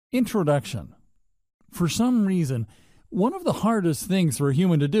Introduction. For some reason, one of the hardest things for a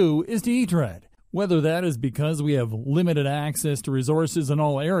human to do is to eat right. Whether that is because we have limited access to resources in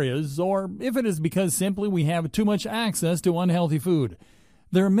all areas, or if it is because simply we have too much access to unhealthy food.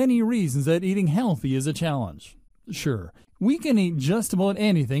 There are many reasons that eating healthy is a challenge. Sure, we can eat just about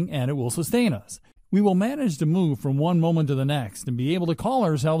anything and it will sustain us. We will manage to move from one moment to the next and be able to call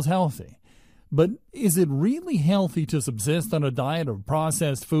ourselves healthy. But is it really healthy to subsist on a diet of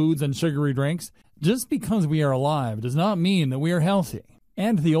processed foods and sugary drinks? Just because we are alive does not mean that we are healthy.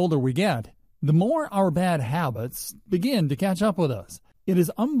 And the older we get, the more our bad habits begin to catch up with us. It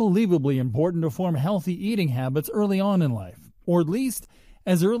is unbelievably important to form healthy eating habits early on in life, or at least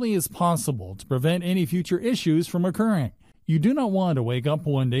as early as possible to prevent any future issues from occurring. You do not want to wake up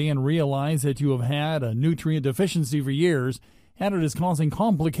one day and realize that you have had a nutrient deficiency for years and it is causing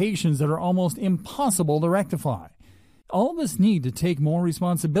complications that are almost impossible to rectify. All of us need to take more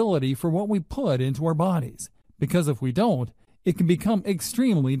responsibility for what we put into our bodies, because if we don't, it can become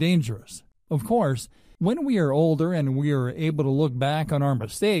extremely dangerous. Of course, when we are older and we are able to look back on our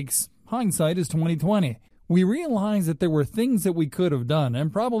mistakes, hindsight is 20/20. We realize that there were things that we could have done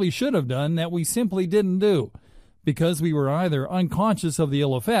and probably should have done that we simply didn't do, because we were either unconscious of the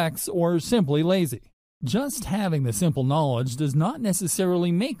ill effects or simply lazy. Just having the simple knowledge does not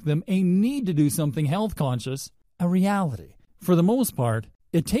necessarily make them a need to do something health conscious a reality. For the most part,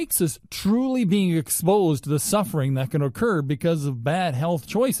 it takes us truly being exposed to the suffering that can occur because of bad health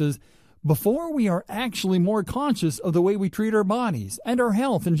choices before we are actually more conscious of the way we treat our bodies and our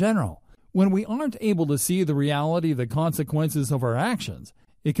health in general. When we aren't able to see the reality of the consequences of our actions,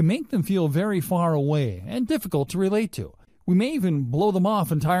 it can make them feel very far away and difficult to relate to. We may even blow them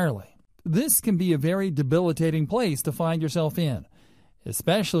off entirely. This can be a very debilitating place to find yourself in,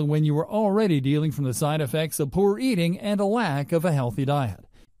 especially when you are already dealing from the side effects of poor eating and a lack of a healthy diet.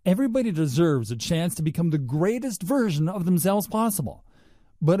 Everybody deserves a chance to become the greatest version of themselves possible.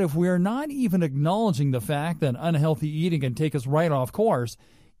 But if we are not even acknowledging the fact that unhealthy eating can take us right off course,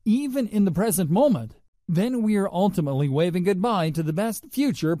 even in the present moment, then we are ultimately waving goodbye to the best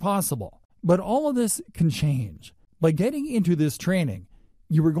future possible. But all of this can change. By getting into this training,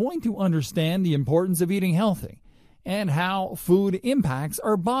 you are going to understand the importance of eating healthy and how food impacts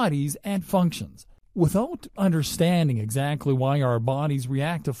our bodies and functions. Without understanding exactly why our bodies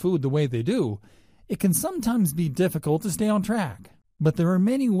react to food the way they do, it can sometimes be difficult to stay on track. But there are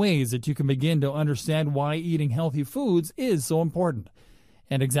many ways that you can begin to understand why eating healthy foods is so important,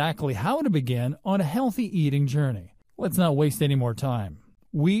 and exactly how to begin on a healthy eating journey. Let's not waste any more time.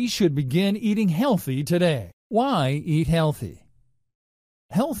 We should begin eating healthy today. Why eat healthy?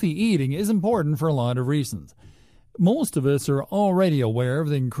 Healthy eating is important for a lot of reasons. Most of us are already aware of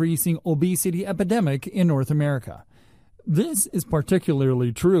the increasing obesity epidemic in North America. This is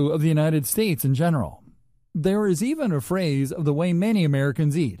particularly true of the United States in general. There is even a phrase of the way many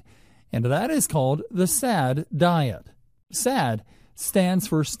Americans eat, and that is called the SAD diet. SAD stands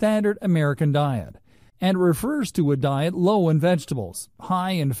for Standard American Diet, and refers to a diet low in vegetables,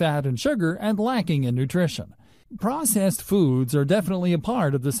 high in fat and sugar, and lacking in nutrition. Processed foods are definitely a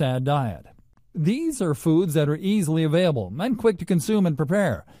part of the SAD diet. These are foods that are easily available and quick to consume and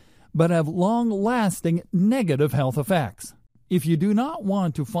prepare, but have long-lasting negative health effects. If you do not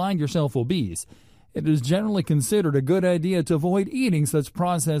want to find yourself obese, it is generally considered a good idea to avoid eating such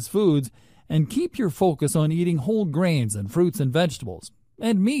processed foods and keep your focus on eating whole grains and fruits and vegetables,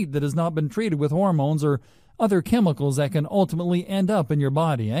 and meat that has not been treated with hormones or other chemicals that can ultimately end up in your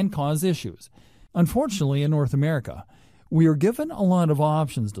body and cause issues. Unfortunately, in North America, we are given a lot of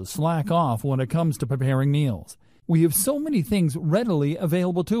options to slack off when it comes to preparing meals. We have so many things readily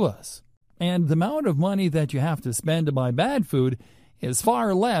available to us, and the amount of money that you have to spend to buy bad food is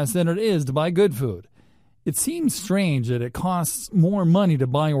far less than it is to buy good food. It seems strange that it costs more money to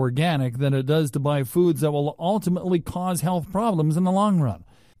buy organic than it does to buy foods that will ultimately cause health problems in the long run.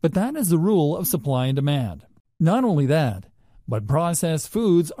 But that is the rule of supply and demand. Not only that, but processed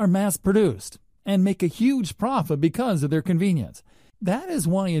foods are mass-produced and make a huge profit because of their convenience. That is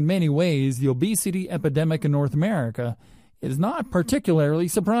why in many ways the obesity epidemic in North America is not particularly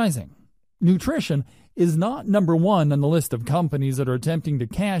surprising. Nutrition is not number one on the list of companies that are attempting to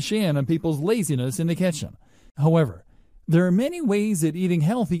cash in on people's laziness in the kitchen. However, there are many ways that eating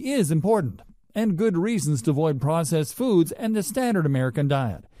healthy is important, and good reasons to avoid processed foods and the standard American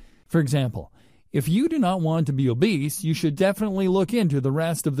diet. For example, if you do not want to be obese, you should definitely look into the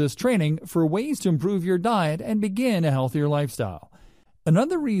rest of this training for ways to improve your diet and begin a healthier lifestyle.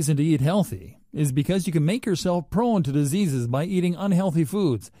 Another reason to eat healthy is because you can make yourself prone to diseases by eating unhealthy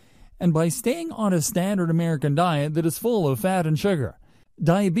foods, and by staying on a standard American diet that is full of fat and sugar.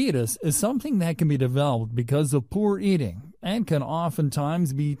 Diabetes is something that can be developed because of poor eating and can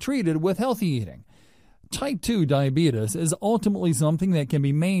oftentimes be treated with healthy eating. Type 2 diabetes is ultimately something that can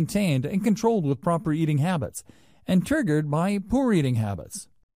be maintained and controlled with proper eating habits and triggered by poor eating habits.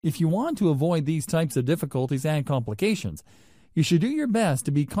 If you want to avoid these types of difficulties and complications, you should do your best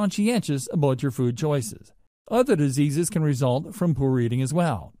to be conscientious about your food choices. Other diseases can result from poor eating as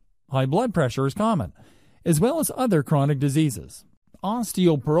well. High blood pressure is common, as well as other chronic diseases.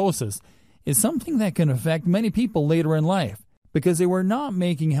 Osteoporosis is something that can affect many people later in life because they were not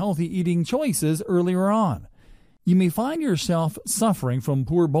making healthy eating choices earlier on. You may find yourself suffering from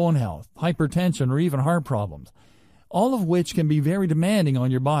poor bone health, hypertension, or even heart problems, all of which can be very demanding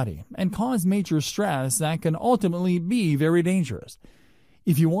on your body and cause major stress that can ultimately be very dangerous.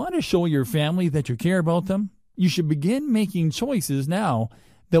 If you want to show your family that you care about them, you should begin making choices now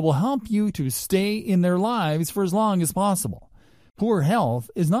that will help you to stay in their lives for as long as possible. Poor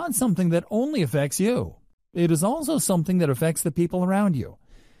health is not something that only affects you. It is also something that affects the people around you.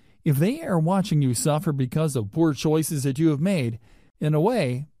 If they are watching you suffer because of poor choices that you have made, in a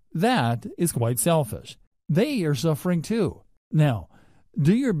way, that is quite selfish. They are suffering too. Now,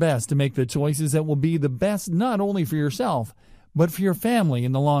 do your best to make the choices that will be the best not only for yourself, but for your family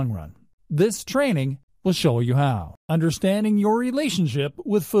in the long run. This training will show you how. Understanding your relationship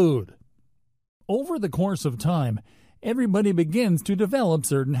with food. Over the course of time, everybody begins to develop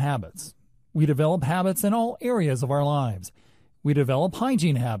certain habits. We develop habits in all areas of our lives. We develop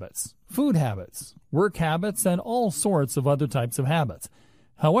hygiene habits, food habits, work habits, and all sorts of other types of habits.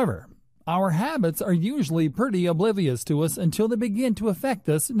 However, our habits are usually pretty oblivious to us until they begin to affect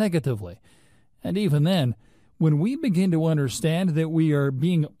us negatively. And even then, when we begin to understand that we are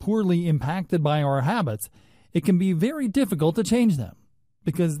being poorly impacted by our habits, it can be very difficult to change them,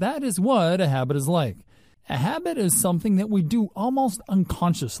 because that is what a habit is like. A habit is something that we do almost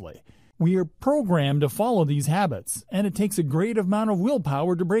unconsciously. We are programmed to follow these habits, and it takes a great amount of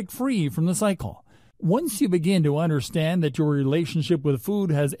willpower to break free from the cycle. Once you begin to understand that your relationship with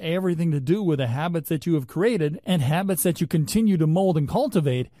food has everything to do with the habits that you have created and habits that you continue to mold and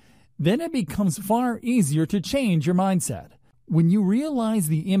cultivate, then it becomes far easier to change your mindset. When you realize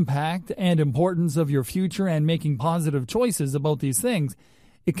the impact and importance of your future and making positive choices about these things,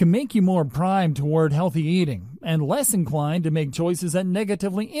 it can make you more primed toward healthy eating and less inclined to make choices that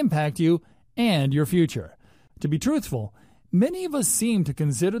negatively impact you and your future. To be truthful, many of us seem to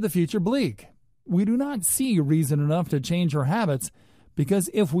consider the future bleak. We do not see reason enough to change our habits because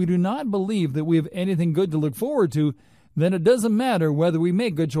if we do not believe that we have anything good to look forward to, then it doesn't matter whether we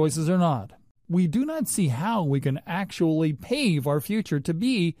make good choices or not. We do not see how we can actually pave our future to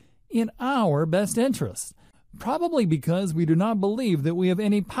be in our best interest. Probably because we do not believe that we have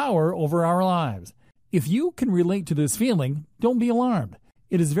any power over our lives. If you can relate to this feeling, don't be alarmed.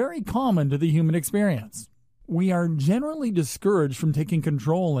 It is very common to the human experience. We are generally discouraged from taking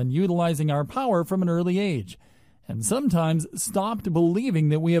control and utilizing our power from an early age, and sometimes stopped believing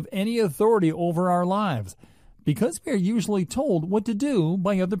that we have any authority over our lives, because we are usually told what to do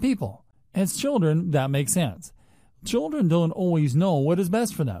by other people. As children, that makes sense. Children don't always know what is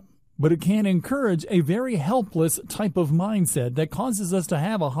best for them, but it can encourage a very helpless type of mindset that causes us to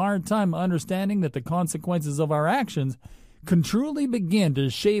have a hard time understanding that the consequences of our actions can truly begin to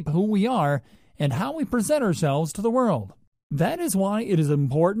shape who we are and how we present ourselves to the world. That is why it is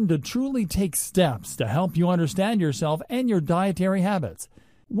important to truly take steps to help you understand yourself and your dietary habits.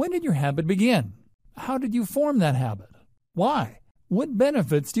 When did your habit begin? How did you form that habit? Why? What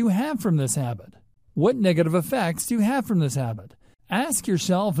benefits do you have from this habit? What negative effects do you have from this habit? Ask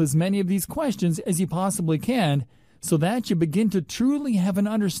yourself as many of these questions as you possibly can so that you begin to truly have an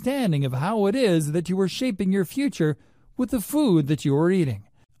understanding of how it is that you are shaping your future with the food that you are eating.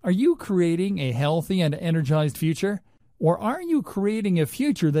 Are you creating a healthy and energized future? Or are you creating a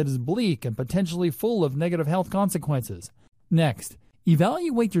future that is bleak and potentially full of negative health consequences? Next,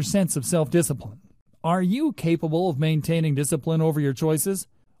 evaluate your sense of self-discipline. Are you capable of maintaining discipline over your choices?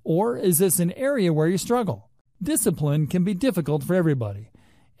 Or is this an area where you struggle? Discipline can be difficult for everybody.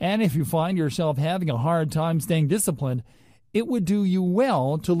 And if you find yourself having a hard time staying disciplined, it would do you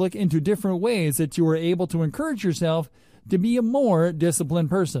well to look into different ways that you are able to encourage yourself to be a more disciplined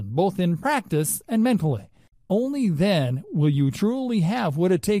person, both in practice and mentally. Only then will you truly have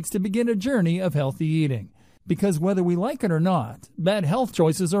what it takes to begin a journey of healthy eating. Because whether we like it or not, bad health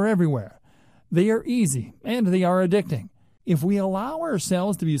choices are everywhere. They are easy and they are addicting. If we allow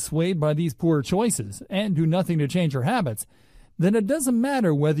ourselves to be swayed by these poor choices and do nothing to change our habits, then it doesn't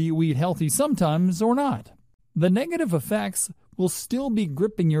matter whether you eat healthy sometimes or not. The negative effects will still be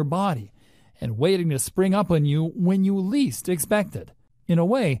gripping your body and waiting to spring up on you when you least expect it. In a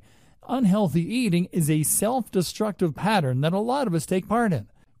way, unhealthy eating is a self-destructive pattern that a lot of us take part in.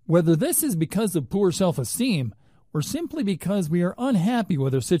 Whether this is because of poor self-esteem or simply because we are unhappy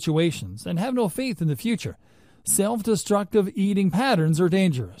with our situations and have no faith in the future, self-destructive eating patterns are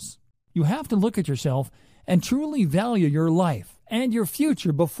dangerous. You have to look at yourself and truly value your life and your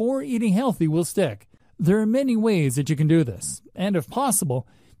future before eating healthy will stick. There are many ways that you can do this, and if possible,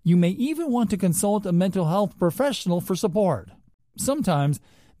 you may even want to consult a mental health professional for support. Sometimes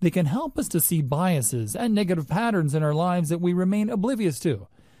they can help us to see biases and negative patterns in our lives that we remain oblivious to.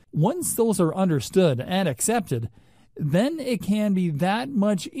 Once those are understood and accepted, then it can be that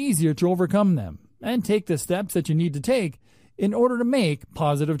much easier to overcome them and take the steps that you need to take in order to make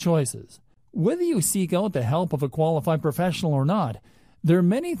positive choices. Whether you seek out the help of a qualified professional or not, there are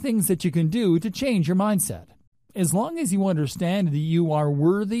many things that you can do to change your mindset. As long as you understand that you are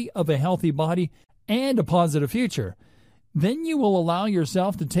worthy of a healthy body and a positive future, then you will allow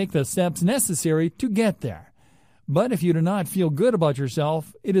yourself to take the steps necessary to get there. But if you do not feel good about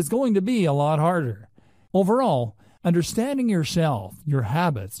yourself, it is going to be a lot harder. Overall, understanding yourself, your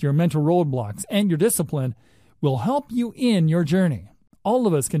habits, your mental roadblocks, and your discipline will help you in your journey. All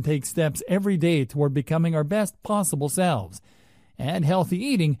of us can take steps every day toward becoming our best possible selves, and healthy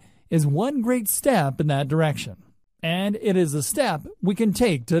eating is one great step in that direction. And it is a step we can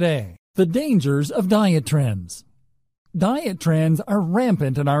take today. The dangers of diet trends. Diet trends are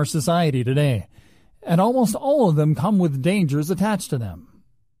rampant in our society today, and almost all of them come with dangers attached to them.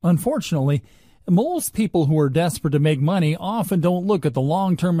 Unfortunately, most people who are desperate to make money often don't look at the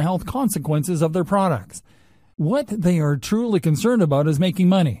long-term health consequences of their products. What they are truly concerned about is making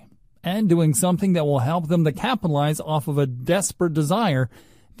money and doing something that will help them to capitalize off of a desperate desire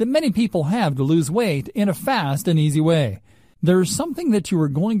that many people have to lose weight in a fast and easy way. There's something that you are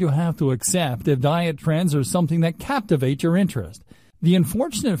going to have to accept if diet trends are something that captivate your interest. The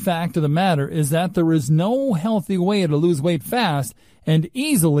unfortunate fact of the matter is that there is no healthy way to lose weight fast and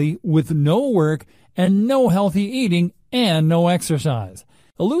easily with no work and no healthy eating and no exercise.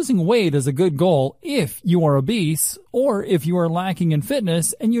 Losing weight is a good goal if you are obese or if you are lacking in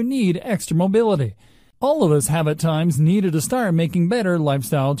fitness and you need extra mobility. All of us have at times needed to start making better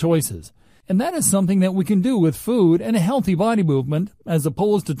lifestyle choices. And that is something that we can do with food and a healthy body movement, as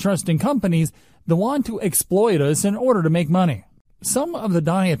opposed to trusting companies that want to exploit us in order to make money. Some of the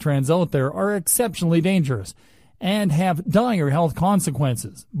diet trends out there are exceptionally dangerous and have dire health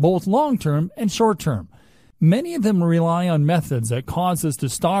consequences, both long-term and short-term. Many of them rely on methods that cause us to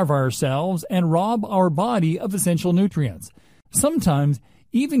starve ourselves and rob our body of essential nutrients, sometimes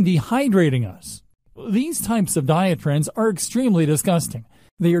even dehydrating us. These types of diet trends are extremely disgusting.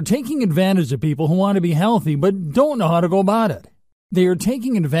 They are taking advantage of people who want to be healthy but don't know how to go about it. They are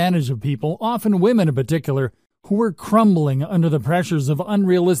taking advantage of people, often women in particular, who are crumbling under the pressures of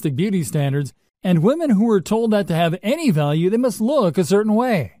unrealistic beauty standards, and women who are told that to have any value they must look a certain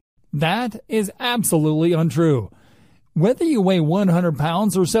way. That is absolutely untrue. Whether you weigh 100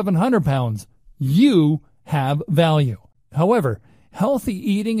 pounds or 700 pounds, you have value. However, healthy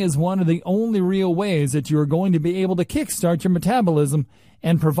eating is one of the only real ways that you are going to be able to kickstart your metabolism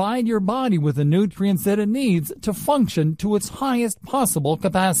and provide your body with the nutrients that it needs to function to its highest possible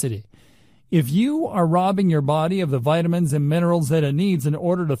capacity. If you are robbing your body of the vitamins and minerals that it needs in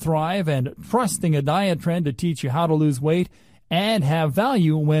order to thrive and trusting a diet trend to teach you how to lose weight and have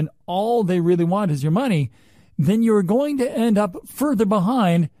value when all they really want is your money, then you're going to end up further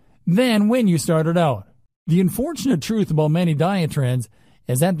behind than when you started out. The unfortunate truth about many diet trends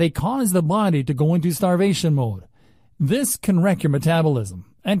is that they cause the body to go into starvation mode. This can wreck your metabolism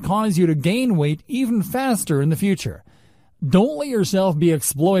and cause you to gain weight even faster in the future. Don't let yourself be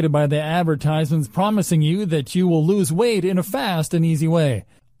exploited by the advertisements promising you that you will lose weight in a fast and easy way.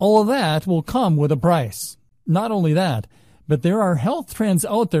 All of that will come with a price. Not only that, but there are health trends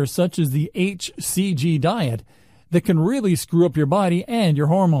out there such as the HCG diet that can really screw up your body and your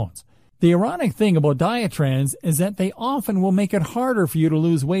hormones. The ironic thing about diet trends is that they often will make it harder for you to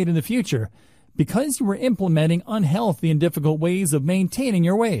lose weight in the future because you are implementing unhealthy and difficult ways of maintaining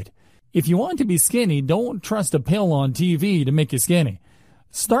your weight. If you want to be skinny, don't trust a pill on TV to make you skinny.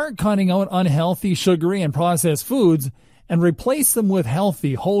 Start cutting out unhealthy, sugary, and processed foods and replace them with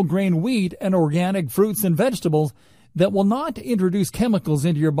healthy, whole grain wheat and organic fruits and vegetables that will not introduce chemicals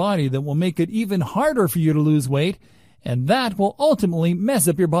into your body that will make it even harder for you to lose weight, and that will ultimately mess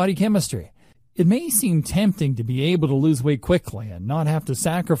up your body chemistry. It may seem tempting to be able to lose weight quickly and not have to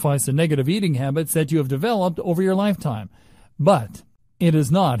sacrifice the negative eating habits that you have developed over your lifetime, but it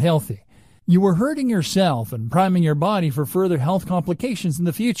is not healthy. You are hurting yourself and priming your body for further health complications in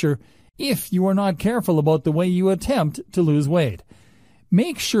the future if you are not careful about the way you attempt to lose weight.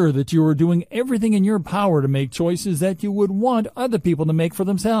 Make sure that you are doing everything in your power to make choices that you would want other people to make for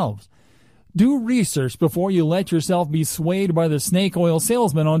themselves. Do research before you let yourself be swayed by the snake oil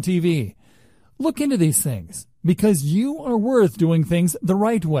salesman on TV. Look into these things, because you are worth doing things the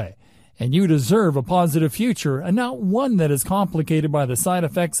right way, and you deserve a positive future and not one that is complicated by the side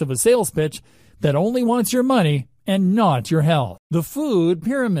effects of a sales pitch that only wants your money and not your health. The food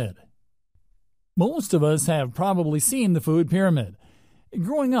pyramid. Most of us have probably seen the food pyramid.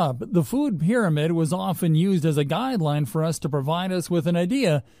 Growing up, the food pyramid was often used as a guideline for us to provide us with an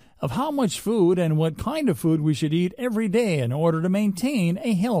idea of how much food and what kind of food we should eat every day in order to maintain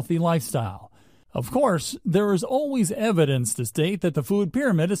a healthy lifestyle. Of course, there is always evidence to state that the food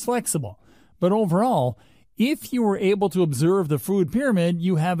pyramid is flexible, but overall, if you are able to observe the food pyramid,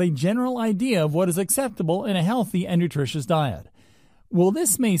 you have a general idea of what is acceptable in a healthy and nutritious diet. While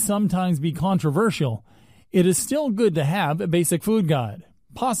this may sometimes be controversial, it is still good to have a basic food guide,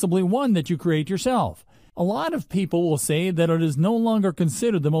 possibly one that you create yourself. A lot of people will say that it is no longer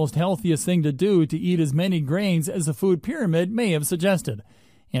considered the most healthiest thing to do to eat as many grains as the food pyramid may have suggested.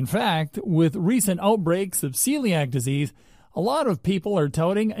 In fact, with recent outbreaks of celiac disease, a lot of people are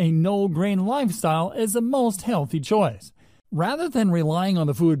touting a no-grain lifestyle as the most healthy choice. Rather than relying on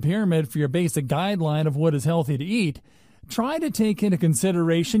the food pyramid for your basic guideline of what is healthy to eat, try to take into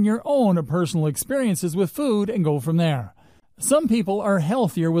consideration your own personal experiences with food and go from there. Some people are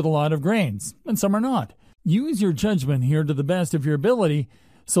healthier with a lot of grains, and some are not. Use your judgment here to the best of your ability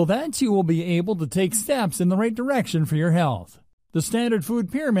so that you will be able to take steps in the right direction for your health. The standard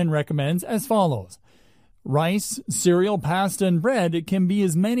food pyramid recommends as follows. Rice, cereal, pasta, and bread can be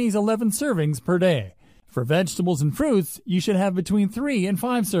as many as 11 servings per day. For vegetables and fruits, you should have between 3 and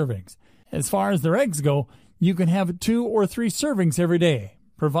 5 servings. As far as their eggs go, you can have 2 or 3 servings every day,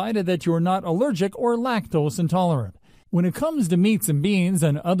 provided that you are not allergic or lactose intolerant. When it comes to meats and beans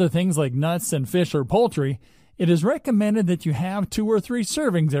and other things like nuts and fish or poultry, it is recommended that you have 2 or 3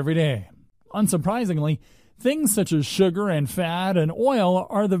 servings every day. Unsurprisingly, things such as sugar and fat and oil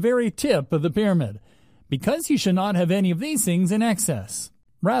are the very tip of the pyramid, because you should not have any of these things in excess.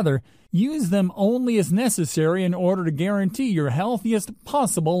 Rather, use them only as necessary in order to guarantee your healthiest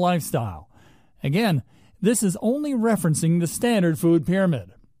possible lifestyle. Again, this is only referencing the standard food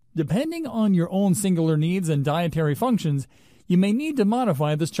pyramid. Depending on your own singular needs and dietary functions, you may need to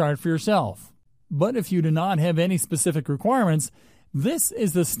modify this chart for yourself. But if you do not have any specific requirements, this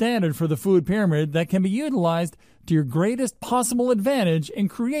is the standard for the food pyramid that can be utilized to your greatest possible advantage in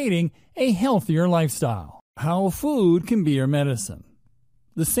creating a healthier lifestyle. How food can be your medicine.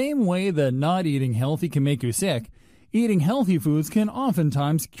 The same way that not eating healthy can make you sick, eating healthy foods can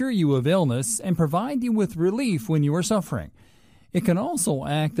oftentimes cure you of illness and provide you with relief when you are suffering. It can also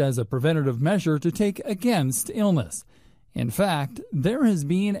act as a preventative measure to take against illness. In fact, there has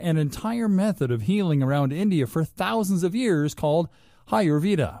been an entire method of healing around India for thousands of years called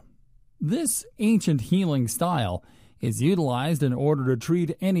Ayurveda. This ancient healing style is utilized in order to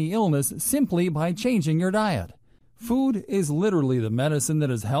treat any illness simply by changing your diet. Food is literally the medicine that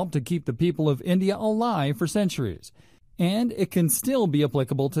has helped to keep the people of India alive for centuries, and it can still be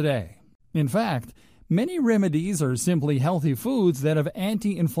applicable today. In fact, many remedies are simply healthy foods that have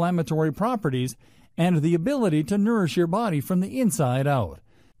anti-inflammatory properties and the ability to nourish your body from the inside out.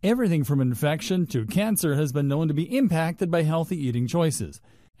 Everything from infection to cancer has been known to be impacted by healthy eating choices,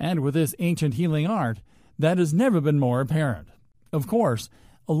 and with this ancient healing art, that has never been more apparent. Of course,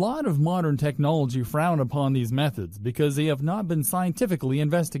 a lot of modern technology frown upon these methods because they have not been scientifically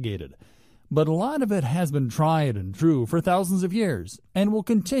investigated, but a lot of it has been tried and true for thousands of years and will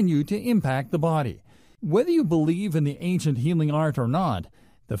continue to impact the body. Whether you believe in the ancient healing art or not,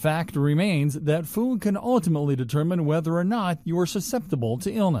 the fact remains that food can ultimately determine whether or not you are susceptible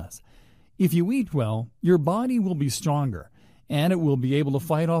to illness. If you eat well, your body will be stronger, and it will be able to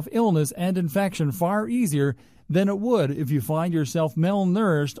fight off illness and infection far easier than it would if you find yourself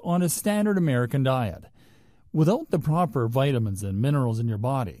malnourished on a standard American diet. Without the proper vitamins and minerals in your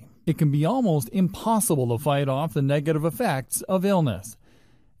body, it can be almost impossible to fight off the negative effects of illness.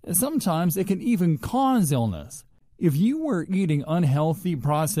 Sometimes it can even cause illness. If you were eating unhealthy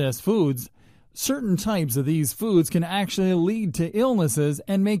processed foods, certain types of these foods can actually lead to illnesses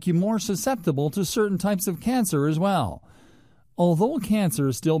and make you more susceptible to certain types of cancer as well. Although cancer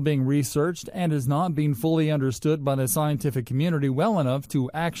is still being researched and is not being fully understood by the scientific community well enough to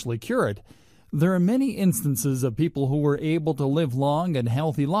actually cure it, there are many instances of people who were able to live long and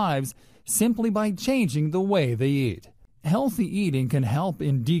healthy lives simply by changing the way they eat. Healthy eating can help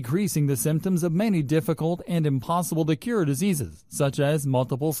in decreasing the symptoms of many difficult and impossible-to-cure diseases, such as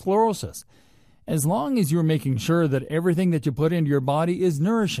multiple sclerosis. As long as you're making sure that everything that you put into your body is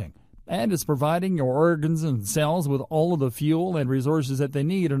nourishing and is providing your organs and cells with all of the fuel and resources that they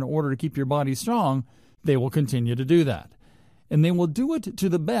need in order to keep your body strong, they will continue to do that. And they will do it to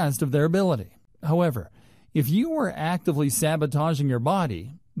the best of their ability. However, if you are actively sabotaging your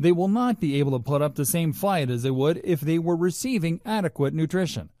body, they will not be able to put up the same fight as they would if they were receiving adequate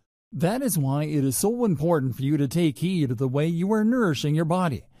nutrition. That is why it is so important for you to take heed of the way you are nourishing your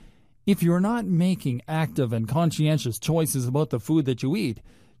body. If you are not making active and conscientious choices about the food that you eat,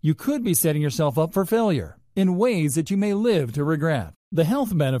 you could be setting yourself up for failure in ways that you may live to regret. The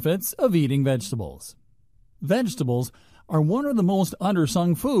health benefits of eating vegetables. Vegetables are one of the most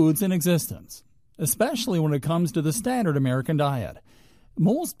undersung foods in existence, especially when it comes to the standard American diet.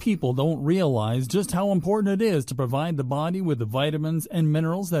 Most people don't realize just how important it is to provide the body with the vitamins and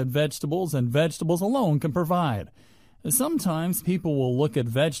minerals that vegetables and vegetables alone can provide. Sometimes people will look at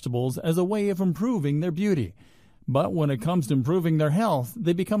vegetables as a way of improving their beauty, but when it comes to improving their health,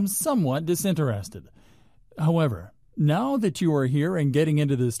 they become somewhat disinterested. However, now that you are here and getting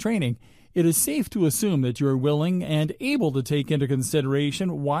into this training, it is safe to assume that you are willing and able to take into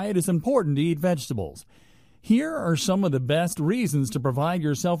consideration why it is important to eat vegetables. Here are some of the best reasons to provide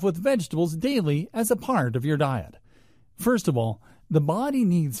yourself with vegetables daily as a part of your diet. First of all, the body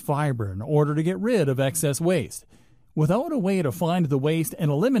needs fiber in order to get rid of excess waste. Without a way to find the waste and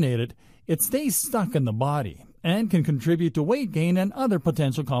eliminate it, it stays stuck in the body and can contribute to weight gain and other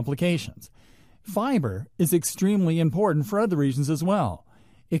potential complications. Fiber is extremely important for other reasons as well.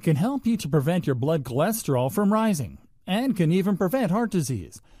 It can help you to prevent your blood cholesterol from rising and can even prevent heart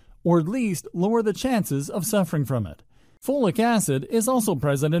disease, or at least lower the chances of suffering from it. Folic acid is also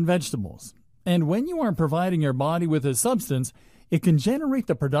present in vegetables, and when you are providing your body with this substance, it can generate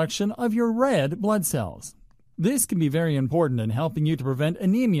the production of your red blood cells. This can be very important in helping you to prevent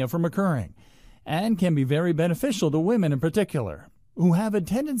anemia from occurring, and can be very beneficial to women in particular, who have a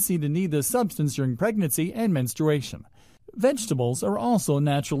tendency to need this substance during pregnancy and menstruation. Vegetables are also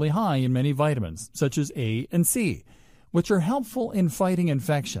naturally high in many vitamins, such as A and C, which are helpful in fighting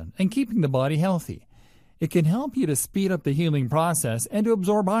infection and keeping the body healthy. It can help you to speed up the healing process and to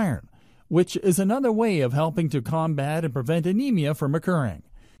absorb iron, which is another way of helping to combat and prevent anemia from occurring.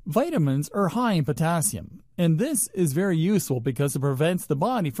 Vitamins are high in potassium, and this is very useful because it prevents the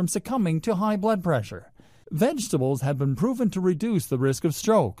body from succumbing to high blood pressure. Vegetables have been proven to reduce the risk of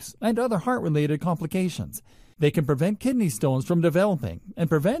strokes and other heart-related complications. They can prevent kidney stones from developing and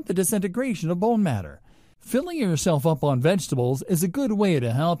prevent the disintegration of bone matter. Filling yourself up on vegetables is a good way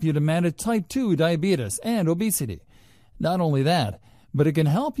to help you to manage type 2 diabetes and obesity. Not only that, but it can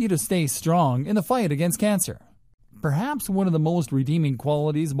help you to stay strong in the fight against cancer. Perhaps one of the most redeeming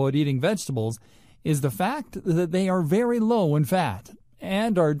qualities about eating vegetables is the fact that they are very low in fat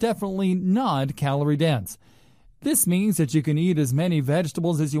and are definitely not calorie dense. This means that you can eat as many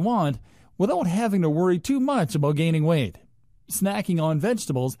vegetables as you want without having to worry too much about gaining weight. Snacking on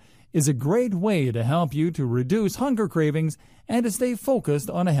vegetables is a great way to help you to reduce hunger cravings and to stay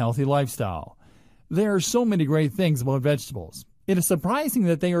focused on a healthy lifestyle. There are so many great things about vegetables. It is surprising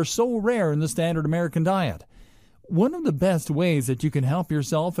that they are so rare in the standard American diet. One of the best ways that you can help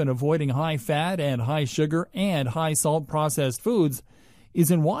yourself in avoiding high fat and high sugar and high salt processed foods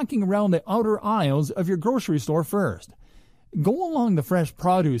is in walking around the outer aisles of your grocery store first. Go along the fresh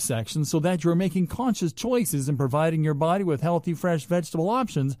produce section so that you're making conscious choices in providing your body with healthy fresh vegetable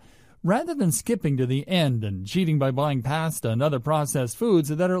options rather than skipping to the end and cheating by buying pasta and other processed foods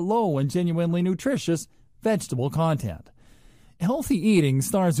that are low in genuinely nutritious vegetable content. Healthy eating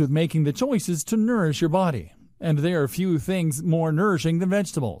starts with making the choices to nourish your body, and there are few things more nourishing than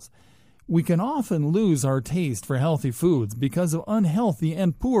vegetables. We can often lose our taste for healthy foods because of unhealthy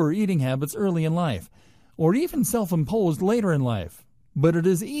and poor eating habits early in life, or even self-imposed later in life. But it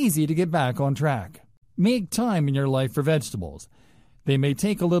is easy to get back on track. Make time in your life for vegetables. They may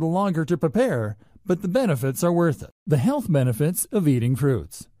take a little longer to prepare, but the benefits are worth it. The health benefits of eating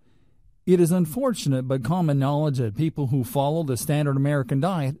fruits. It is unfortunate but common knowledge that people who follow the standard American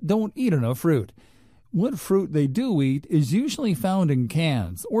diet don't eat enough fruit. What fruit they do eat is usually found in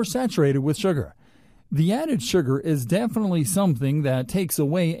cans or saturated with sugar. The added sugar is definitely something that takes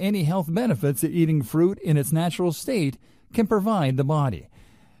away any health benefits that eating fruit in its natural state can provide the body.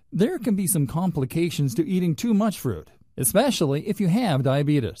 There can be some complications to eating too much fruit, especially if you have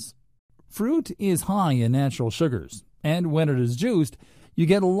diabetes. Fruit is high in natural sugars, and when it is juiced, you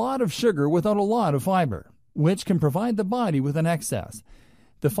get a lot of sugar without a lot of fiber, which can provide the body with an excess.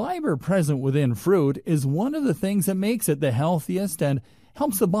 The fiber present within fruit is one of the things that makes it the healthiest and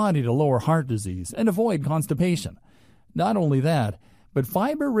helps the body to lower heart disease and avoid constipation. Not only that, But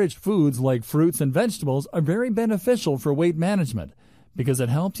fiber-rich foods like fruits and vegetables are very beneficial for weight management because it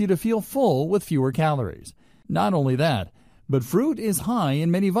helps you to feel full with fewer calories. Not only that, but fruit is high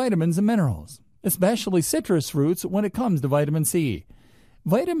in many vitamins and minerals, especially citrus fruits when it comes to vitamin C.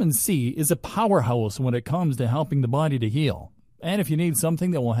 Vitamin C is a powerhouse when it comes to helping the body to heal. And if you need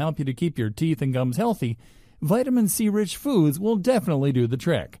something that will help you to keep your teeth and gums healthy, vitamin C-rich foods will definitely do the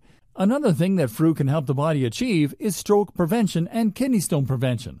trick. Another thing that fruit can help the body achieve is stroke prevention and kidney stone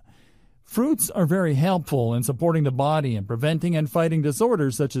prevention. Fruits are very helpful in supporting the body and preventing and fighting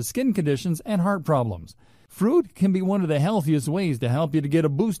disorders such as skin conditions and heart problems. Fruit can be one of the healthiest ways to help you to get a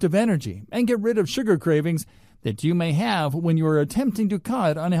boost of energy and get rid of sugar cravings that you may have when you are attempting to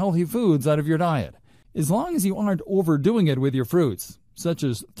cut unhealthy foods out of your diet. As long as you aren't overdoing it with your fruits, such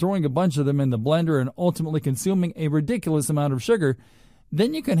as throwing a bunch of them in the blender and ultimately consuming a ridiculous amount of sugar,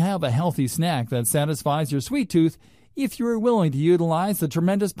 then you can have a healthy snack that satisfies your sweet tooth if you are willing to utilize the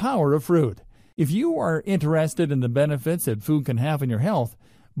tremendous power of fruit. If you are interested in the benefits that food can have in your health,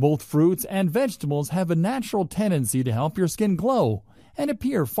 both fruits and vegetables have a natural tendency to help your skin glow and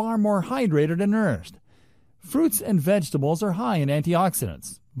appear far more hydrated and nourished. Fruits and vegetables are high in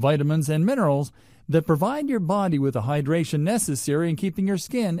antioxidants, vitamins, and minerals that provide your body with the hydration necessary in keeping your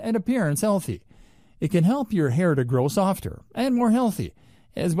skin and appearance healthy. It can help your hair to grow softer and more healthy,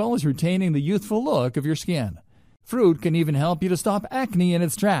 as well as retaining the youthful look of your skin. Fruit can even help you to stop acne in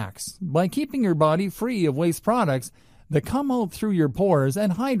its tracks by keeping your body free of waste products that come out through your pores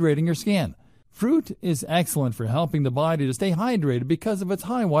and hydrating your skin. Fruit is excellent for helping the body to stay hydrated because of its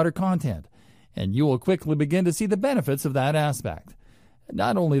high water content, and you will quickly begin to see the benefits of that aspect.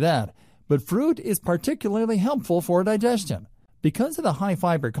 Not only that, but fruit is particularly helpful for digestion. Because of the high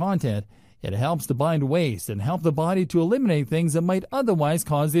fiber content, it helps to bind waste and help the body to eliminate things that might otherwise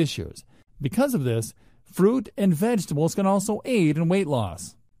cause issues. Because of this, fruit and vegetables can also aid in weight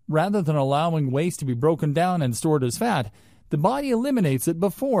loss. Rather than allowing waste to be broken down and stored as fat, the body eliminates it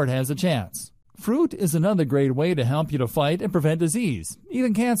before it has a chance. Fruit is another great way to help you to fight and prevent disease,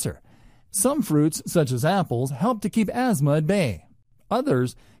 even cancer. Some fruits, such as apples, help to keep asthma at bay.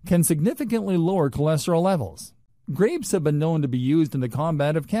 Others can significantly lower cholesterol levels. Grapes have been known to be used in the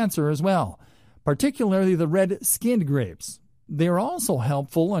combat of cancer as well, particularly the red-skinned grapes. They are also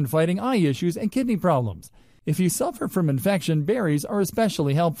helpful in fighting eye issues and kidney problems. If you suffer from infection, berries are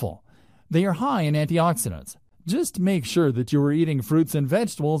especially helpful. They are high in antioxidants. Just make sure that you are eating fruits and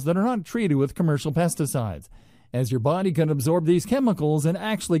vegetables that are not treated with commercial pesticides, as your body can absorb these chemicals and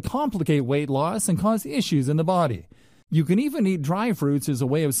actually complicate weight loss and cause issues in the body. You can even eat dry fruits as a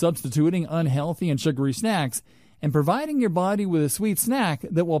way of substituting unhealthy and sugary snacks and providing your body with a sweet snack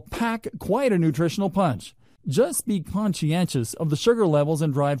that will pack quite a nutritional punch. Just be conscientious of the sugar levels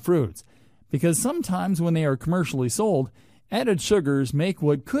in dried fruits, because sometimes when they are commercially sold, added sugars make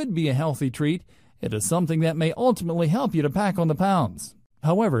what could be a healthy treat into something that may ultimately help you to pack on the pounds.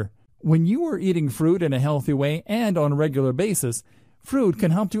 However, when you are eating fruit in a healthy way and on a regular basis, fruit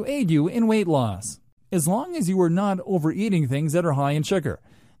can help to aid you in weight loss. As long as you are not overeating things that are high in sugar,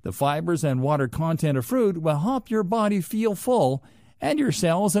 the fibers and water content of fruit will help your body feel full and your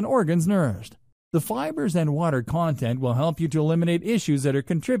cells and organs nourished. The fibers and water content will help you to eliminate issues that are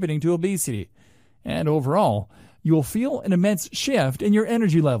contributing to obesity. And overall, you'll feel an immense shift in your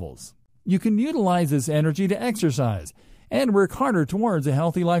energy levels. You can utilize this energy to exercise and work harder towards a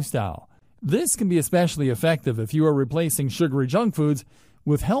healthy lifestyle. This can be especially effective if you are replacing sugary junk foods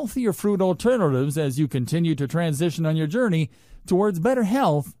with healthier fruit alternatives as you continue to transition on your journey towards better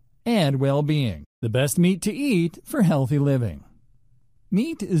health and well-being. The best meat to eat for healthy living.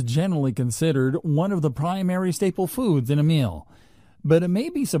 Meat is generally considered one of the primary staple foods in a meal, but it may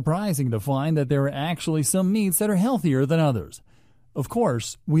be surprising to find that there are actually some meats that are healthier than others. Of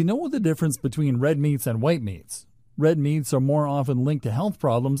course, we know the difference between red meats and white meats. Red meats are more often linked to health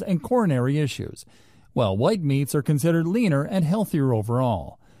problems and coronary issues, while white meats are considered leaner and healthier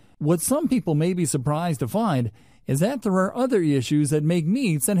overall. What some people may be surprised to find is that there are other issues that make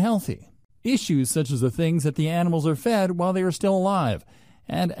meats unhealthy. Issues such as the things that the animals are fed while they are still alive,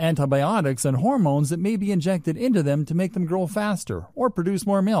 and antibiotics and hormones that may be injected into them to make them grow faster or produce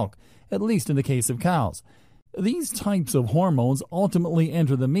more milk, at least in the case of cows. These types of hormones ultimately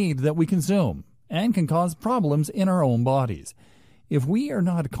enter the meat that we consume and can cause problems in our own bodies. If we are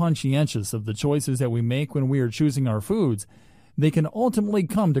not conscientious of the choices that we make when we are choosing our foods, they can ultimately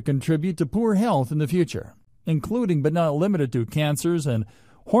come to contribute to poor health in the future, including but not limited to cancers and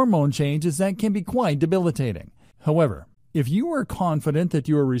hormone changes that can be quite debilitating. However, if you are confident that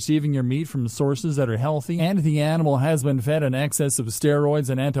you are receiving your meat from sources that are healthy and the animal has been fed an excess of steroids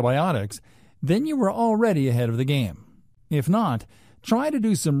and antibiotics, then you are already ahead of the game. If not, Try to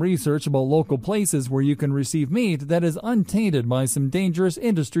do some research about local places where you can receive meat that is untainted by some dangerous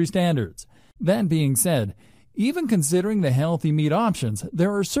industry standards. That being said, even considering the healthy meat options,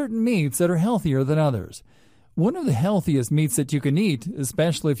 there are certain meats that are healthier than others. One of the healthiest meats that you can eat,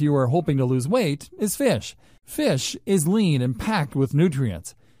 especially if you are hoping to lose weight, is fish. Fish is lean and packed with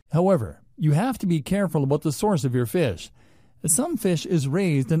nutrients. However, you have to be careful about the source of your fish. Some fish is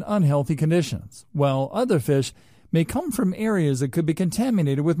raised in unhealthy conditions, while other fish may come from areas that could be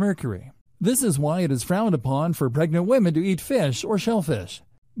contaminated with mercury. This is why it is frowned upon for pregnant women to eat fish or shellfish.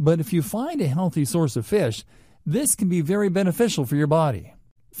 But if you find a healthy source of fish, this can be very beneficial for your body.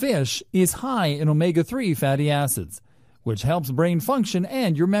 Fish is high in omega-3 fatty acids, which helps brain function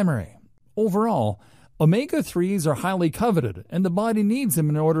and your memory. Overall, omega-3s are highly coveted, and the body needs them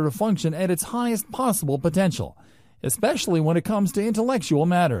in order to function at its highest possible potential, especially when it comes to intellectual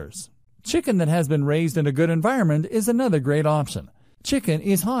matters. Chicken that has been raised in a good environment is another great option. Chicken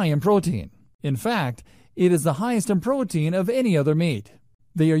is high in protein. In fact, it is the highest in protein of any other meat.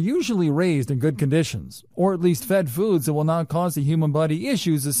 They are usually raised in good conditions, or at least fed foods that will not cause the human body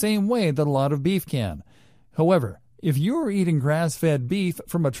issues the same way that a lot of beef can. However, if you are eating grass-fed beef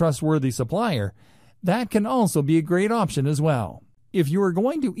from a trustworthy supplier, that can also be a great option as well. If you are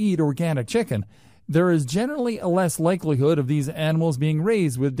going to eat organic chicken, there is generally a less likelihood of these animals being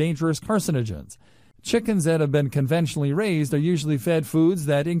raised with dangerous carcinogens. Chickens that have been conventionally raised are usually fed foods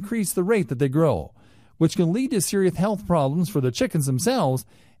that increase the rate that they grow, which can lead to serious health problems for the chickens themselves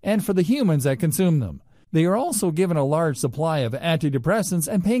and for the humans that consume them. They are also given a large supply of antidepressants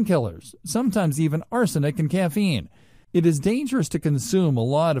and painkillers, sometimes even arsenic and caffeine. It is dangerous to consume a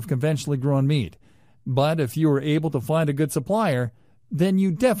lot of conventionally grown meat, but if you are able to find a good supplier, then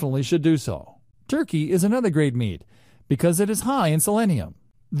you definitely should do so. Turkey is another great meat because it is high in selenium.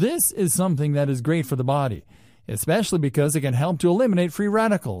 This is something that is great for the body, especially because it can help to eliminate free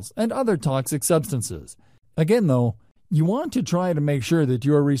radicals and other toxic substances. Again, though, you want to try to make sure that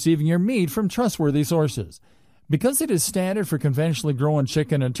you are receiving your meat from trustworthy sources. Because it is standard for conventionally grown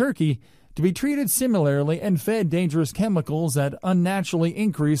chicken and turkey to be treated similarly and fed dangerous chemicals that unnaturally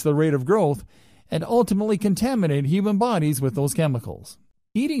increase the rate of growth and ultimately contaminate human bodies with those chemicals.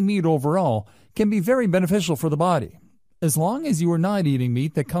 Eating meat overall can be very beneficial for the body, as long as you are not eating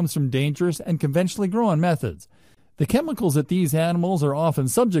meat that comes from dangerous and conventionally grown methods. The chemicals that these animals are often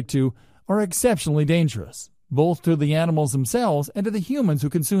subject to are exceptionally dangerous, both to the animals themselves and to the humans who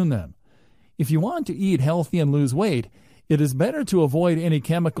consume them. If you want to eat healthy and lose weight, it is better to avoid any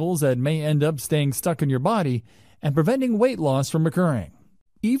chemicals that may end up staying stuck in your body and preventing weight loss from occurring.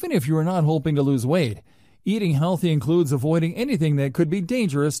 Even if you are not hoping to lose weight, eating healthy includes avoiding anything that could be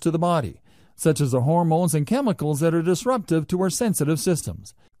dangerous to the body, such as the hormones and chemicals that are disruptive to our sensitive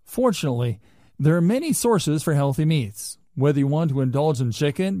systems. Fortunately, there are many sources for healthy meats, whether you want to indulge in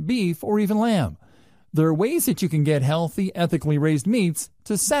chicken, beef, or even lamb. There are ways that you can get healthy, ethically raised meats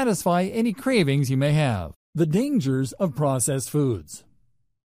to satisfy any cravings you may have. The dangers of processed foods.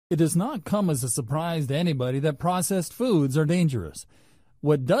 It does not come as a surprise to anybody that processed foods are dangerous.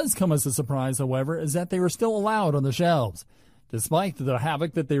 What does come as a surprise, however, is that they are still allowed on the shelves, despite the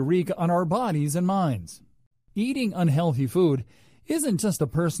havoc that they wreak on our bodies and minds. Eating unhealthy food isn't just a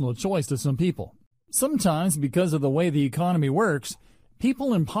personal choice to some people. Sometimes, because of the way the economy works,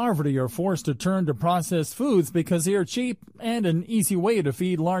 people in poverty are forced to turn to processed foods because they are cheap and an easy way to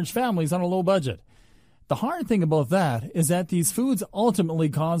feed large families on a low budget. The hard thing about that is that these foods ultimately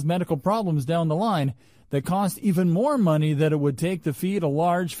cause medical problems down the line that cost even more money than it would take to feed a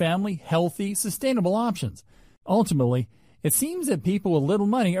large family healthy, sustainable options. Ultimately, it seems that people with little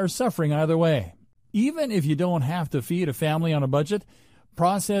money are suffering either way. Even if you don't have to feed a family on a budget,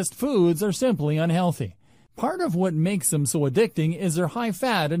 processed foods are simply unhealthy. Part of what makes them so addicting is their high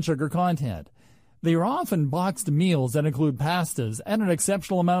fat and sugar content. They are often boxed meals that include pastas and an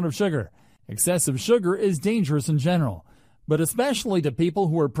exceptional amount of sugar. Excessive sugar is dangerous in general, but especially to people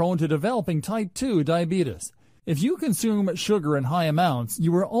who are prone to developing type 2 diabetes. If you consume sugar in high amounts,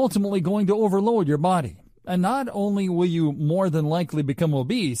 you are ultimately going to overload your body. And not only will you more than likely become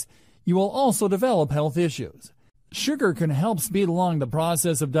obese, you will also develop health issues. Sugar can help speed along the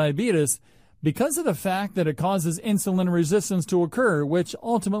process of diabetes because of the fact that it causes insulin resistance to occur, which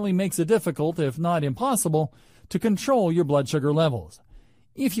ultimately makes it difficult, if not impossible, to control your blood sugar levels.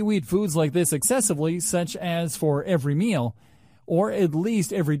 If you eat foods like this excessively, such as for every meal, or at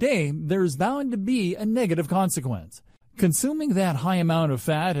least every day, there's bound to be a negative consequence. Consuming that high amount of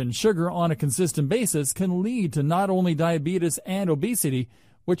fat and sugar on a consistent basis can lead to not only diabetes and obesity,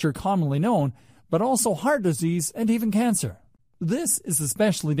 which are commonly known, but also heart disease and even cancer. This is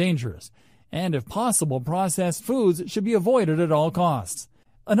especially dangerous, and if possible, processed foods should be avoided at all costs.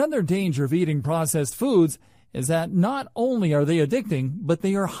 Another danger of eating processed foods is that not only are they addicting, but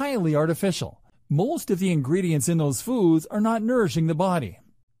they are highly artificial. Most of the ingredients in those foods are not nourishing the body.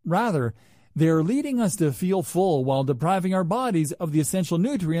 Rather, they are leading us to feel full while depriving our bodies of the essential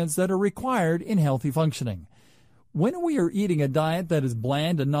nutrients that are required in healthy functioning. When we are eating a diet that is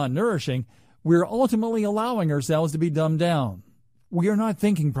bland and non-nourishing, we are ultimately allowing ourselves to be dumbed down. We are not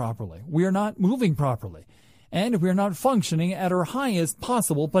thinking properly, we are not moving properly, and we are not functioning at our highest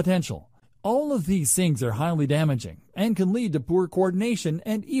possible potential. All of these things are highly damaging and can lead to poor coordination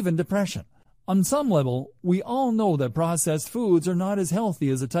and even depression. On some level, we all know that processed foods are not as healthy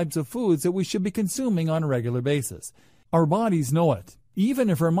as the types of foods that we should be consuming on a regular basis. Our bodies know it, even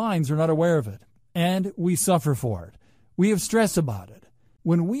if our minds are not aware of it, and we suffer for it. We have stress about it.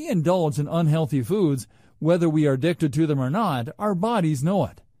 When we indulge in unhealthy foods, whether we are addicted to them or not, our bodies know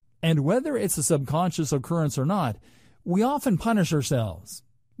it. And whether it's a subconscious occurrence or not, we often punish ourselves.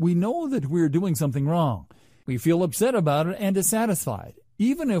 We know that we are doing something wrong. We feel upset about it and dissatisfied,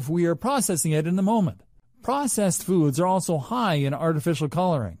 even if we are processing it in the moment. Processed foods are also high in artificial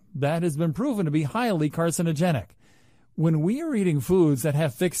coloring. That has been proven to be highly carcinogenic. When we are eating foods that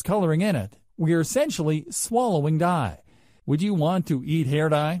have fixed coloring in it, we are essentially swallowing dye. Would you want to eat hair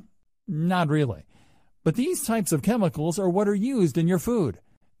dye? Not really. But these types of chemicals are what are used in your food.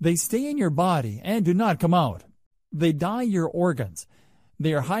 They stay in your body and do not come out. They dye your organs.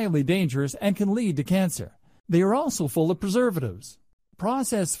 They are highly dangerous and can lead to cancer. They are also full of preservatives.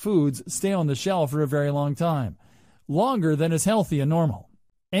 Processed foods stay on the shelf for a very long time, longer than is healthy and normal.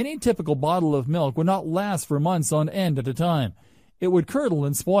 Any typical bottle of milk would not last for months on end at a time. It would curdle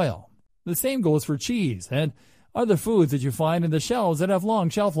and spoil. The same goes for cheese and other foods that you find in the shelves that have long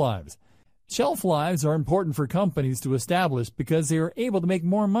shelf lives. Shelf lives are important for companies to establish because they are able to make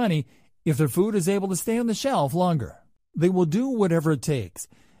more money if their food is able to stay on the shelf longer. They will do whatever it takes,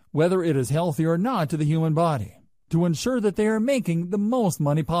 whether it is healthy or not to the human body, to ensure that they are making the most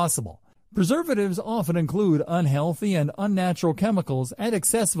money possible. Preservatives often include unhealthy and unnatural chemicals and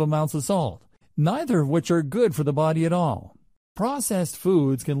excessive amounts of salt, neither of which are good for the body at all. Processed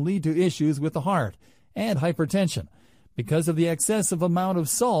foods can lead to issues with the heart and hypertension because of the excessive amount of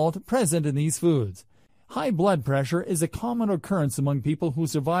salt present in these foods. High blood pressure is a common occurrence among people who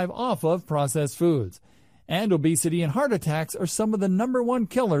survive off of processed foods, and obesity and heart attacks are some of the #1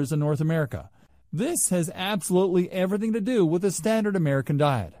 killers in North America. This has absolutely everything to do with the standard American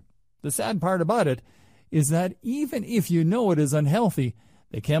diet. The sad part about it is that even if you know it is unhealthy,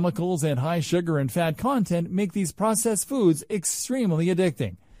 the chemicals and high sugar and fat content make these processed foods extremely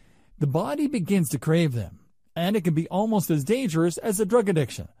addicting. The body begins to crave them, and it can be almost as dangerous as a drug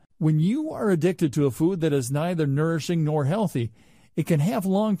addiction. When you are addicted to a food that is neither nourishing nor healthy, it can have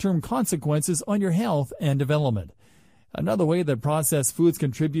long-term consequences on your health and development. Another way that processed foods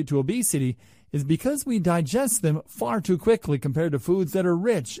contribute to obesity is because we digest them far too quickly compared to foods that are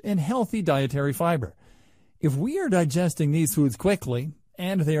rich in healthy dietary fiber. If we are digesting these foods quickly,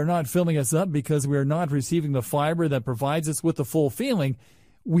 and they are not filling us up because we are not receiving the fiber that provides us with the full feeling,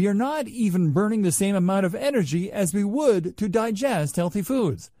 we are not even burning the same amount of energy as we would to digest healthy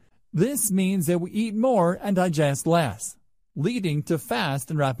foods. This means that we eat more and digest less, leading to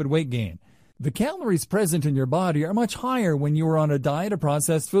fast and rapid weight gain. The calories present in your body are much higher when you are on a diet of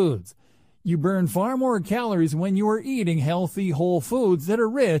processed foods. You burn far more calories when you are eating healthy, whole foods that are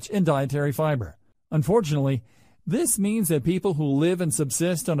rich in dietary fiber. Unfortunately, this means that people who live and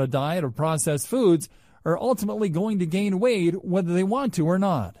subsist on a diet of processed foods are ultimately going to gain weight whether they want to or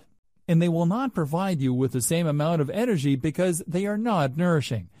not. And they will not provide you with the same amount of energy because they are not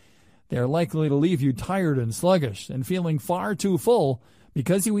nourishing. They are likely to leave you tired and sluggish and feeling far too full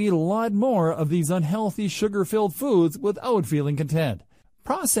because you eat a lot more of these unhealthy sugar-filled foods without feeling content.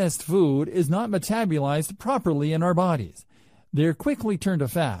 Processed food is not metabolized properly in our bodies. They are quickly turned to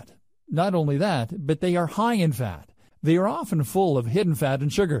fat. Not only that, but they are high in fat. They are often full of hidden fat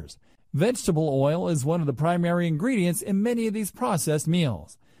and sugars. Vegetable oil is one of the primary ingredients in many of these processed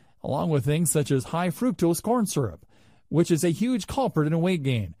meals, along with things such as high fructose corn syrup, which is a huge culprit in weight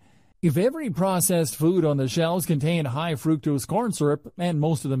gain. If every processed food on the shelves contained high fructose corn syrup, and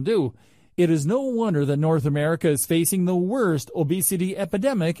most of them do, it is no wonder that North America is facing the worst obesity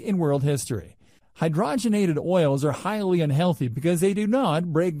epidemic in world history. Hydrogenated oils are highly unhealthy because they do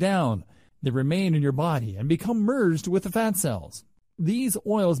not break down. They remain in your body and become merged with the fat cells. These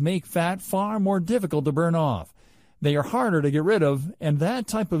oils make fat far more difficult to burn off. They are harder to get rid of, and that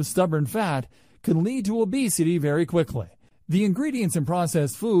type of stubborn fat can lead to obesity very quickly. The ingredients in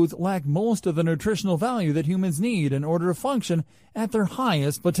processed foods lack most of the nutritional value that humans need in order to function at their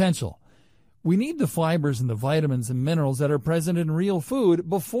highest potential. We need the fibers and the vitamins and minerals that are present in real food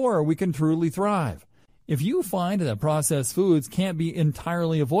before we can truly thrive. If you find that processed foods can't be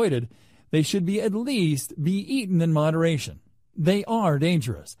entirely avoided, they should at least be eaten in moderation. They are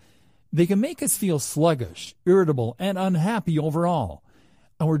dangerous. They can make us feel sluggish, irritable, and unhappy overall.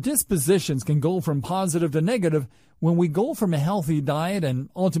 Our dispositions can go from positive to negative when we go from a healthy diet and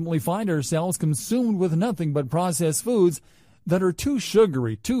ultimately find ourselves consumed with nothing but processed foods that are too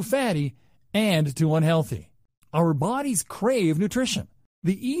sugary, too fatty, and too unhealthy. Our bodies crave nutrition.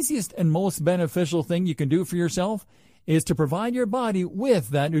 The easiest and most beneficial thing you can do for yourself is to provide your body with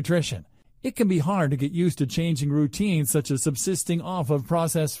that nutrition. It can be hard to get used to changing routines such as subsisting off of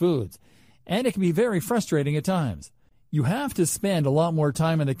processed foods, and it can be very frustrating at times. You have to spend a lot more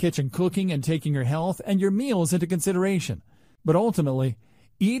time in the kitchen cooking and taking your health and your meals into consideration. But ultimately,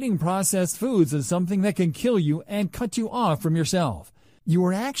 eating processed foods is something that can kill you and cut you off from yourself. You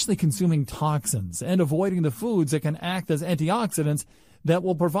are actually consuming toxins and avoiding the foods that can act as antioxidants that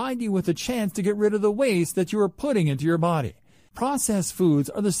will provide you with a chance to get rid of the waste that you are putting into your body. Processed foods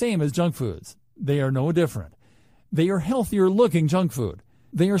are the same as junk foods. They are no different. They are healthier-looking junk food.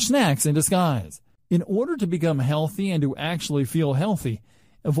 They are snacks in disguise. In order to become healthy and to actually feel healthy,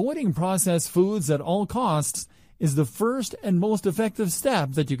 avoiding processed foods at all costs is the first and most effective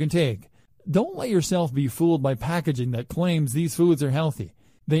step that you can take. Don't let yourself be fooled by packaging that claims these foods are healthy.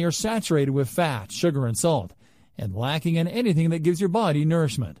 They are saturated with fat, sugar, and salt, and lacking in anything that gives your body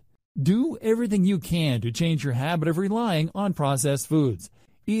nourishment. Do everything you can to change your habit of relying on processed foods.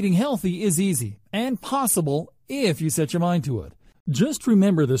 Eating healthy is easy and possible if you set your mind to it. Just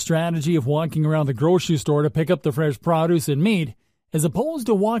remember the strategy of walking around the grocery store to pick up the fresh produce and meat, as opposed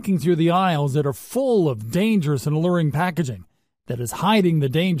to walking through the aisles that are full of dangerous and alluring packaging that is hiding the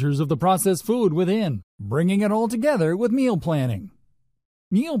dangers of the processed food within. Bringing it all together with meal planning.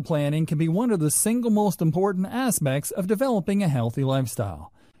 Meal planning can be one of the single most important aspects of developing a healthy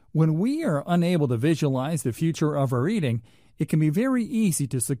lifestyle. When we are unable to visualize the future of our eating, it can be very easy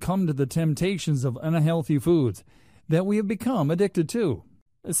to succumb to the temptations of unhealthy foods that we have become addicted to,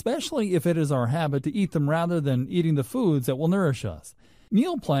 especially if it is our habit to eat them rather than eating the foods that will nourish us.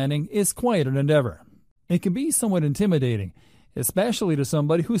 Meal planning is quite an endeavor. It can be somewhat intimidating, especially to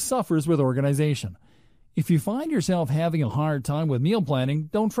somebody who suffers with organization. If you find yourself having a hard time with meal planning,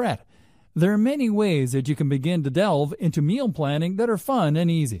 don't fret. There are many ways that you can begin to delve into meal planning that are fun and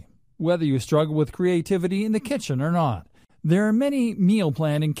easy, whether you struggle with creativity in the kitchen or not. There are many meal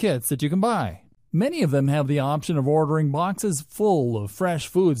planning kits that you can buy. Many of them have the option of ordering boxes full of fresh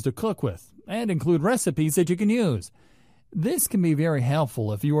foods to cook with and include recipes that you can use. This can be very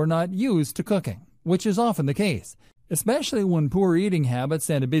helpful if you are not used to cooking, which is often the case, especially when poor eating habits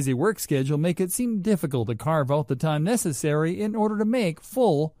and a busy work schedule make it seem difficult to carve out the time necessary in order to make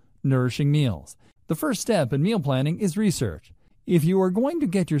full, nourishing meals. The first step in meal planning is research. If you are going to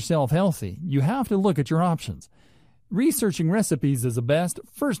get yourself healthy, you have to look at your options. Researching recipes is the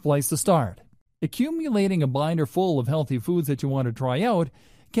first place to start. Accumulating a binder full of healthy foods that you want to try out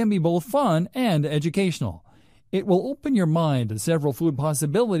can be both fun and educational. It will open your mind to several food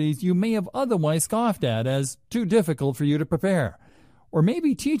possibilities you may have otherwise scoffed at as too difficult for you to prepare, or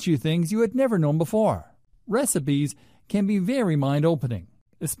maybe teach you things you had never known before. Recipes can be very mind-opening,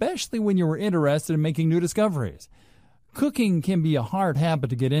 especially when you are interested in making new discoveries. Cooking can be a hard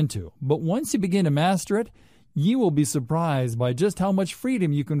habit to get into, but once you begin to master it, you will be surprised by just how much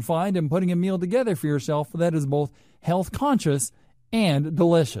freedom you can find in putting a meal together for yourself that is both health-conscious and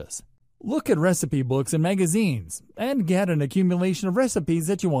delicious. Look at recipe books and magazines and get an accumulation of recipes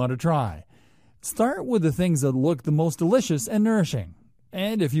that you want to try. Start with the things that look the most delicious and nourishing.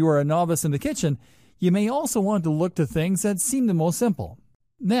 And if you are a novice in the kitchen, you may also want to look to things that seem the most simple.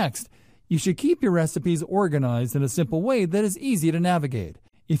 Next, you should keep your recipes organized in a simple way that is easy to navigate.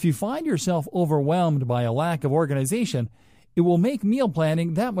 If you find yourself overwhelmed by a lack of organization, it will make meal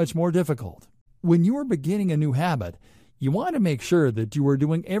planning that much more difficult. When you are beginning a new habit, you want to make sure that you are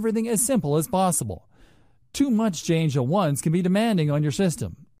doing everything as simple as possible. Too much change at once can be demanding on your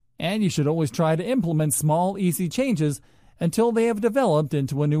system, and you should always try to implement small, easy changes until they have developed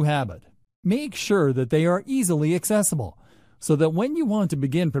into a new habit. Make sure that they are easily accessible, so that when you want to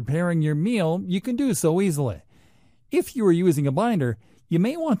begin preparing your meal, you can do so easily. If you are using a binder, you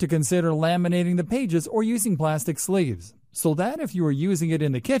may want to consider laminating the pages or using plastic sleeves, so that if you are using it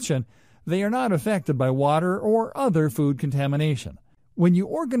in the kitchen, they are not affected by water or other food contamination. When you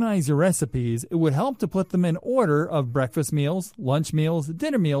organize your recipes, it would help to put them in order of breakfast meals, lunch meals,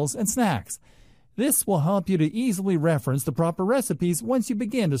 dinner meals, and snacks. This will help you to easily reference the proper recipes once you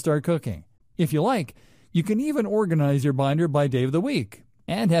begin to start cooking. If you like, you can even organize your binder by day of the week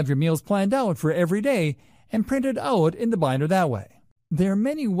and have your meals planned out for every day and printed out in the binder that way. There are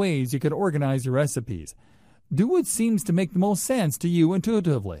many ways you can organize your recipes. Do what seems to make the most sense to you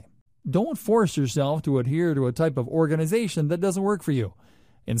intuitively. Don't force yourself to adhere to a type of organization that doesn't work for you.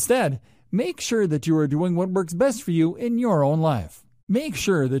 Instead, make sure that you are doing what works best for you in your own life. Make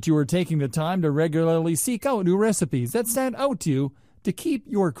sure that you are taking the time to regularly seek out new recipes that stand out to you to keep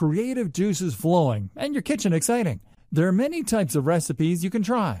your creative juices flowing and your kitchen exciting. There are many types of recipes you can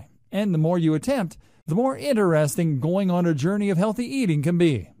try, and the more you attempt, the more interesting going on a journey of healthy eating can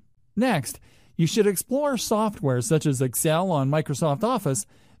be. Next, you should explore software such as Excel on Microsoft Office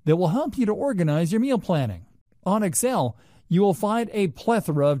that will help you to organize your meal planning. On Excel, you will find a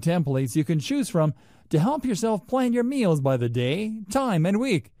plethora of templates you can choose from to help yourself plan your meals by the day, time, and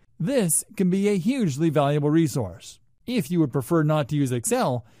week. This can be a hugely valuable resource. If you would prefer not to use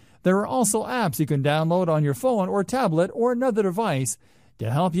Excel, there are also apps you can download on your phone or tablet or another device to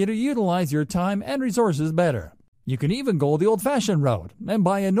help you to utilize your time and resources better. You can even go the old-fashioned route and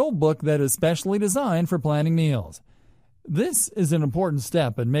buy a notebook that is specially designed for planning meals. This is an important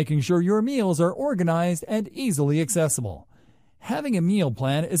step in making sure your meals are organized and easily accessible. Having a meal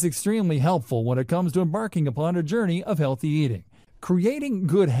plan is extremely helpful when it comes to embarking upon a journey of healthy eating. Creating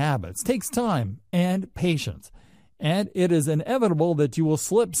good habits takes time and patience, and it is inevitable that you will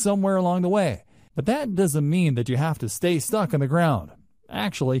slip somewhere along the way. But that doesn't mean that you have to stay stuck on the ground.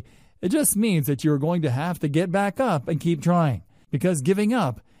 Actually, it just means that you're going to have to get back up and keep trying, because giving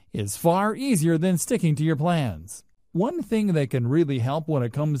up is far easier than sticking to your plans. One thing that can really help when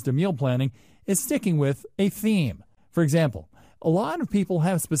it comes to meal planning is sticking with a theme. For example, a lot of people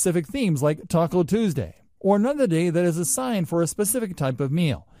have specific themes like Taco Tuesday, or another day that is assigned for a specific type of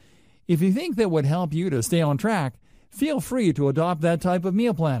meal. If you think that would help you to stay on track, feel free to adopt that type of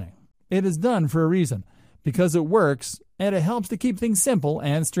meal planning. It is done for a reason, because it works and it helps to keep things simple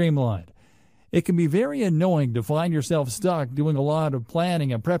and streamlined. It can be very annoying to find yourself stuck doing a lot of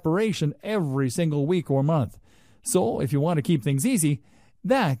planning and preparation every single week or month. So if you want to keep things easy,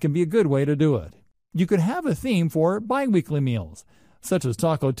 that can be a good way to do it. You could have a theme for bi-weekly meals, such as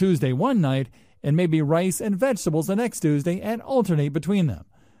Taco Tuesday one night and maybe rice and vegetables the next Tuesday and alternate between them.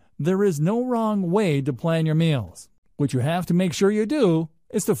 There is no wrong way to plan your meals. What you have to make sure you do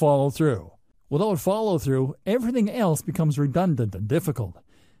is to follow through. Without follow-through, everything else becomes redundant and difficult.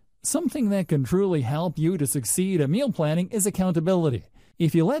 Something that can truly help you to succeed at meal planning is accountability.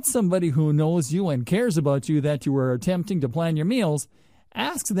 If you let somebody who knows you and cares about you that you are attempting to plan your meals,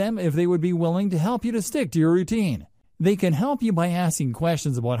 ask them if they would be willing to help you to stick to your routine. They can help you by asking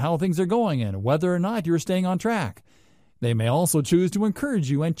questions about how things are going and whether or not you're staying on track. They may also choose to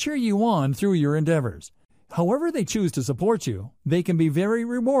encourage you and cheer you on through your endeavors. However they choose to support you, they can be very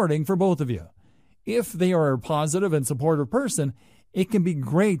rewarding for both of you. If they are a positive and supportive person, it can be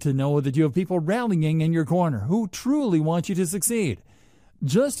great to know that you have people rallying in your corner who truly want you to succeed.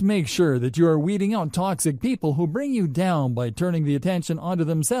 Just make sure that you are weeding out toxic people who bring you down by turning the attention onto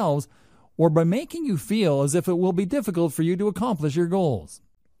themselves or by making you feel as if it will be difficult for you to accomplish your goals.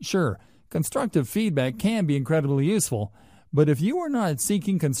 Sure, constructive feedback can be incredibly useful, but if you are not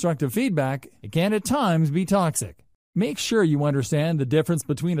seeking constructive feedback, it can at times be toxic. Make sure you understand the difference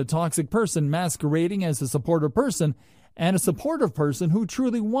between a toxic person masquerading as a supportive person and a supportive person who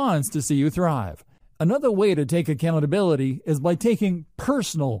truly wants to see you thrive. Another way to take accountability is by taking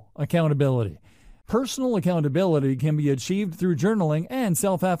personal accountability. Personal accountability can be achieved through journaling and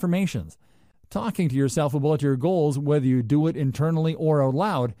self-affirmations. Talking to yourself about your goals, whether you do it internally or out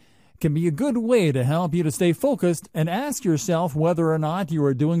loud, can be a good way to help you to stay focused and ask yourself whether or not you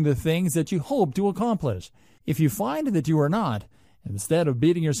are doing the things that you hope to accomplish. If you find that you are not, instead of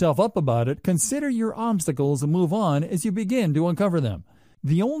beating yourself up about it, consider your obstacles and move on as you begin to uncover them.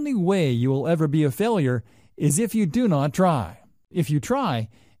 The only way you will ever be a failure is if you do not try. If you try,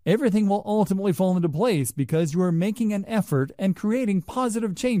 everything will ultimately fall into place because you are making an effort and creating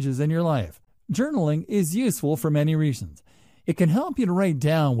positive changes in your life. Journaling is useful for many reasons. It can help you to write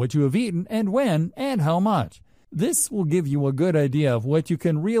down what you have eaten and when and how much. This will give you a good idea of what you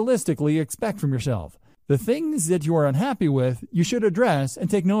can realistically expect from yourself. The things that you are unhappy with, you should address and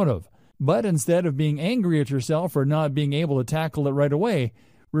take note of. But instead of being angry at yourself for not being able to tackle it right away,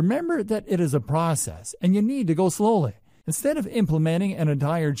 remember that it is a process and you need to go slowly. Instead of implementing an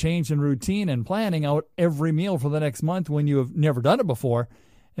entire change in routine and planning out every meal for the next month when you have never done it before,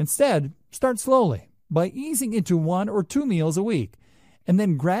 instead, start slowly by easing into 1 or 2 meals a week, and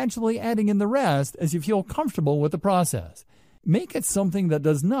then gradually adding in the rest as you feel comfortable with the process. Make it something that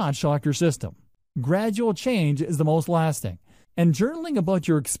does not shock your system. Gradual change is the most lasting, and journaling about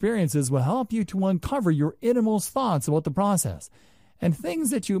your experiences will help you to uncover your innermost thoughts about the process, and things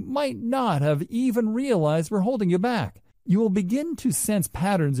that you might not have even realized were holding you back. You will begin to sense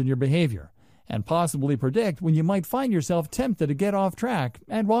patterns in your behavior and possibly predict when you might find yourself tempted to get off track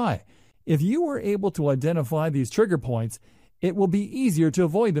and why. If you are able to identify these trigger points, it will be easier to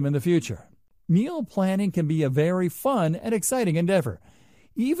avoid them in the future. Meal planning can be a very fun and exciting endeavor.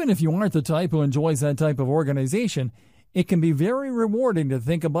 Even if you aren't the type who enjoys that type of organization, it can be very rewarding to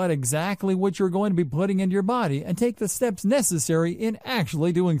think about exactly what you're going to be putting into your body and take the steps necessary in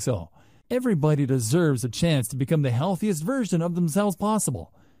actually doing so. Everybody deserves a chance to become the healthiest version of themselves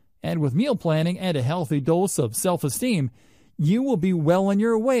possible. And with meal planning and a healthy dose of self-esteem, you will be well on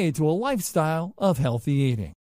your way to a lifestyle of healthy eating.